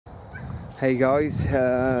Hey guys,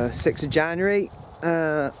 6th of January,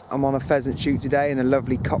 I'm on a pheasant shoot today in the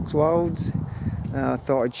lovely Cotswolds. I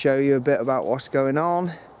thought I'd show you a bit about what's going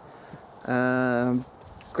on.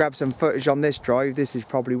 Grab some footage on this drive. This is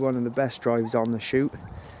probably one of the best drives on the shoot.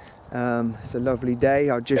 It's a lovely day.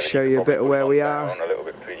 I'll just show you a bit of where we are.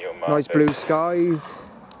 Nice blue skies.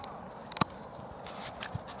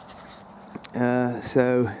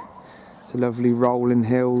 So it's a lovely rolling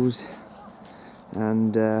hills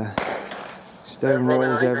and stone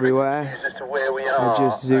walls everywhere. I'll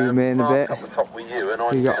just zoom in a bit.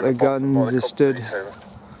 We got the guns that stood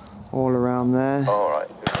all around there.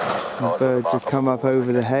 The birds have come up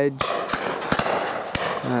over the hedge.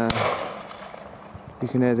 You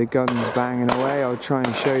can hear the guns banging away. I'll try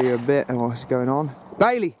and show you a bit of what's going on.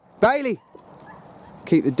 Bailey! Bailey!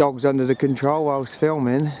 Keep the dogs under the control whilst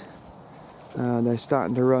filming. They're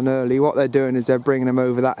starting to run early. What they're doing is they're bringing them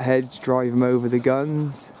over that hedge, drive them over the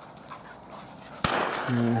guns.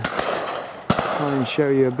 Try and show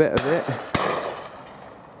you a bit of it.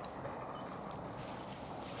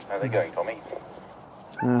 How are they going, Tommy?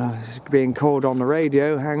 It's being called on the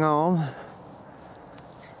radio. Hang on.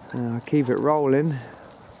 I'll keep it rolling.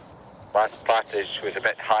 Last partridge was a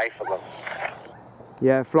bit high for them.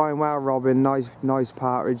 Yeah, flying well, Robin. Nice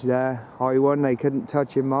partridge there. High one. They couldn't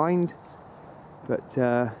touch in mind. But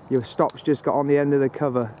your stops just got on the end of the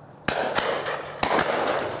cover.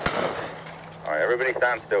 Alright, everybody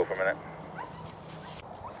stand still for a minute.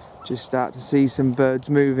 Just start to see some birds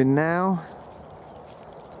moving now.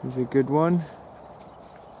 There's a good one.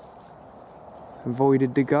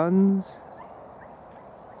 Avoided the guns.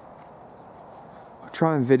 I'll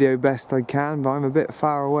try and video best I can, but I'm a bit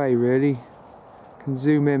far away really. Can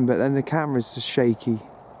zoom in, but then the camera's just shaky.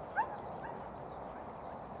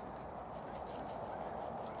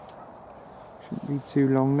 Shouldn't be too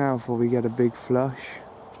long now before we get a big flush.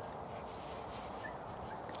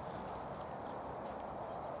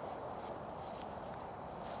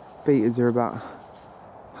 Beaters are about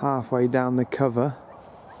halfway down the cover.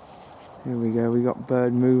 Here we go, we got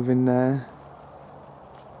bird moving there.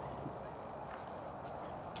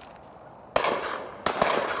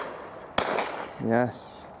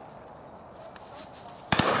 Yes.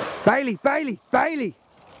 Bailey, Bailey, Bailey!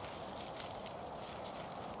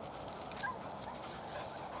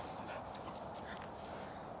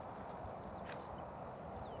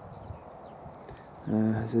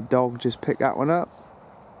 There's a dog, just picked that one up.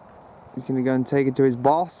 He's going to go and take it to his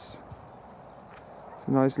boss. It's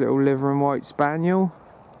a nice little liver and white spaniel.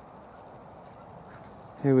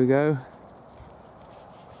 Here we go.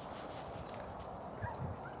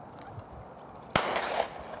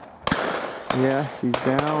 Yes, he's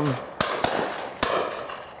down.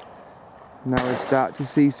 Now we start to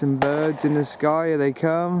see some birds in the sky. Here they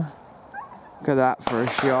come. Look at that for a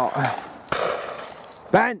shot.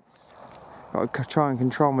 Bence! Got to try and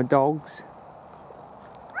control my dogs.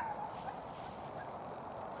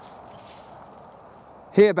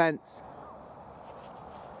 Here, Bence.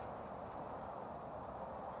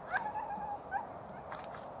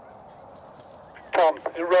 Tom,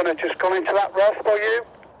 the runner just gone into that rough for you?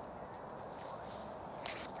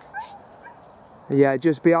 Yeah,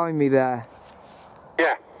 just behind me there.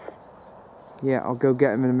 Yeah. Yeah, I'll go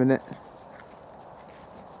get him in a minute.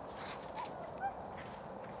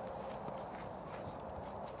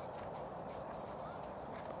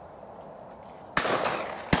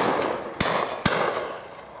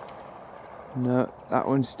 No, that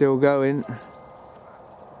one's still going.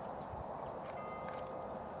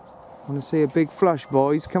 Want to see a big flush,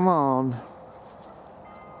 boys? Come on.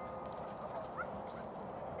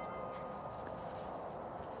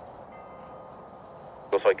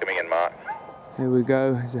 Looks like coming in, Mark. Here we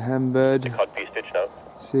go. There's a hen bird. The codpiece stitched out.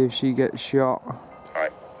 See if she gets shot.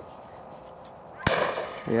 Alright.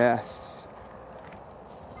 Yes.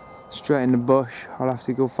 Straight in the bush. I'll have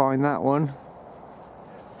to go find that one.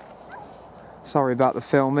 Sorry about the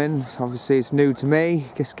filming. Obviously it's new to me.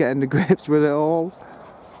 Just getting to grips with it all.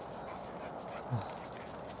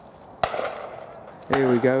 Here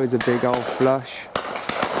we go. It's a big old flush.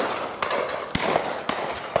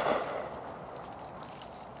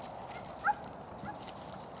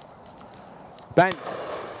 Bence!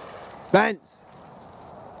 Bence!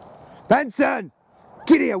 Benson!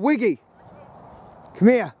 Get here, Wiggy! Come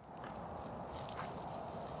here!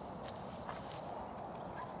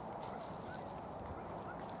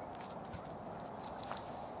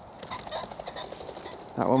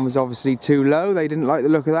 That one was obviously too low. They didn't like the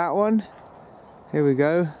look of that one. Here we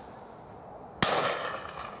go.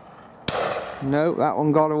 No, that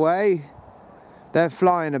one got away. They're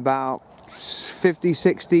flying about 50,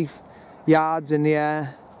 60 yards in the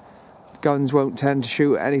air. Guns won't tend to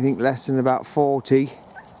shoot anything less than about 40,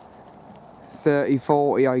 30,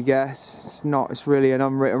 40 I guess. It's really an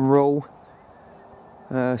unwritten rule.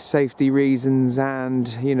 Safety reasons and,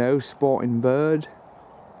 you know, sporting bird.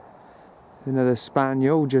 Another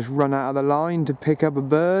spaniel just run out of the line to pick up a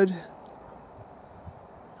bird.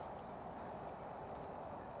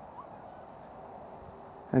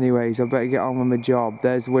 Anyways, I better get on with my job.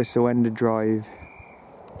 There's Whistle, end of drive.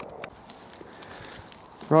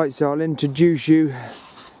 Right, so I'll introduce you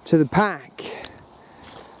to the pack.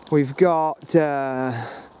 We've got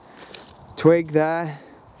Twig there.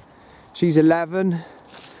 She's 11.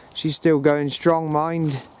 She's still going strong,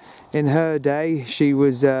 mind. In her day, she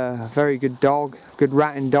was a very good dog, good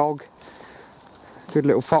ratting dog, good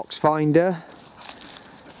little fox finder.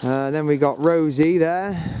 Then we got Rosie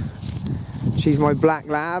there. She's my black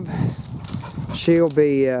lab. She'll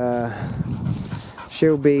be,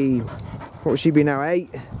 what will she be now, 8?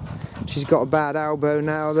 She's got a bad elbow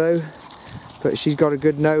now though, but she's got a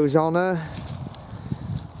good nose on her.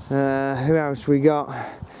 Who else we got?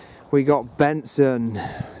 We got Benson.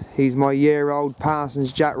 He's my year-old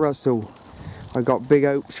Parsons Jack Russell. I got big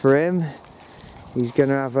hopes for him. He's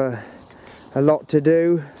gonna have a lot to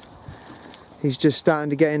do. He's just starting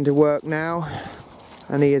to get into work now,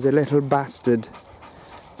 and he is a little bastard.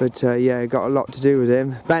 But yeah, got a lot to do with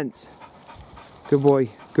him. Bence, good boy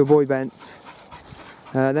Bence.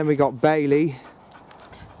 Then we got Bailey.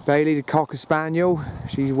 Bailey, the Cocker Spaniel.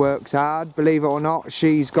 She works hard, believe it or not.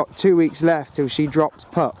 She's got 2 weeks left till she drops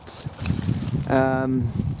pups.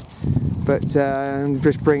 But I'm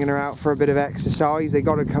just bringing her out for a bit of exercise. They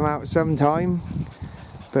got to come out sometime.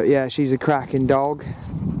 But yeah, she's a cracking dog.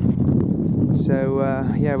 So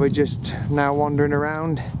yeah, we're just now wandering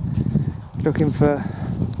around looking for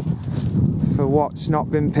what's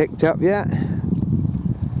not been picked up yet.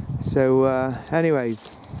 So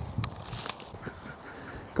anyways,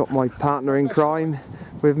 got my partner in crime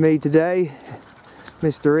with me today,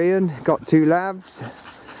 Mr. Ian. Got 2 labs.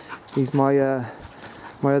 He's my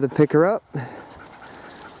my other picker up.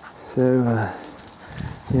 So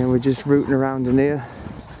yeah, we're just rooting around in here,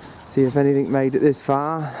 see if anything made it this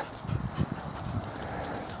far.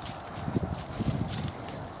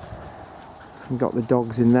 We've got the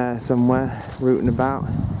dogs in there somewhere rooting about,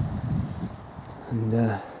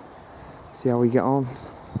 and see how we get on.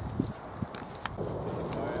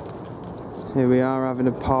 Here we are having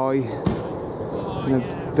a pie and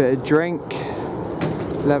a bit of drink.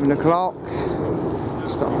 11 o'clock.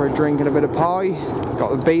 Stop for a drink and a bit of pie.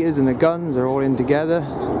 Got the beaters and the guns, they're all in together.